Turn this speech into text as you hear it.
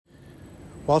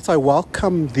Whilst I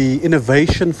welcome the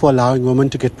innovation for allowing women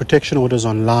to get protection orders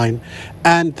online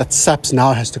and that SAPS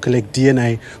now has to collect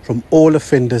DNA from all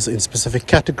offenders in specific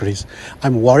categories,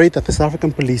 I'm worried that the South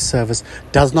African Police Service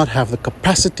does not have the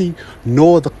capacity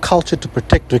nor the culture to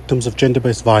protect victims of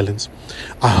gender-based violence.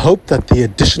 I hope that the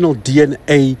additional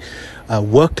DNA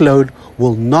workload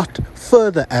will not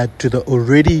further add to the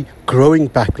already growing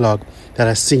backlog that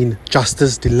has seen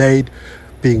justice delayed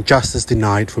being justice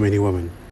denied for many women.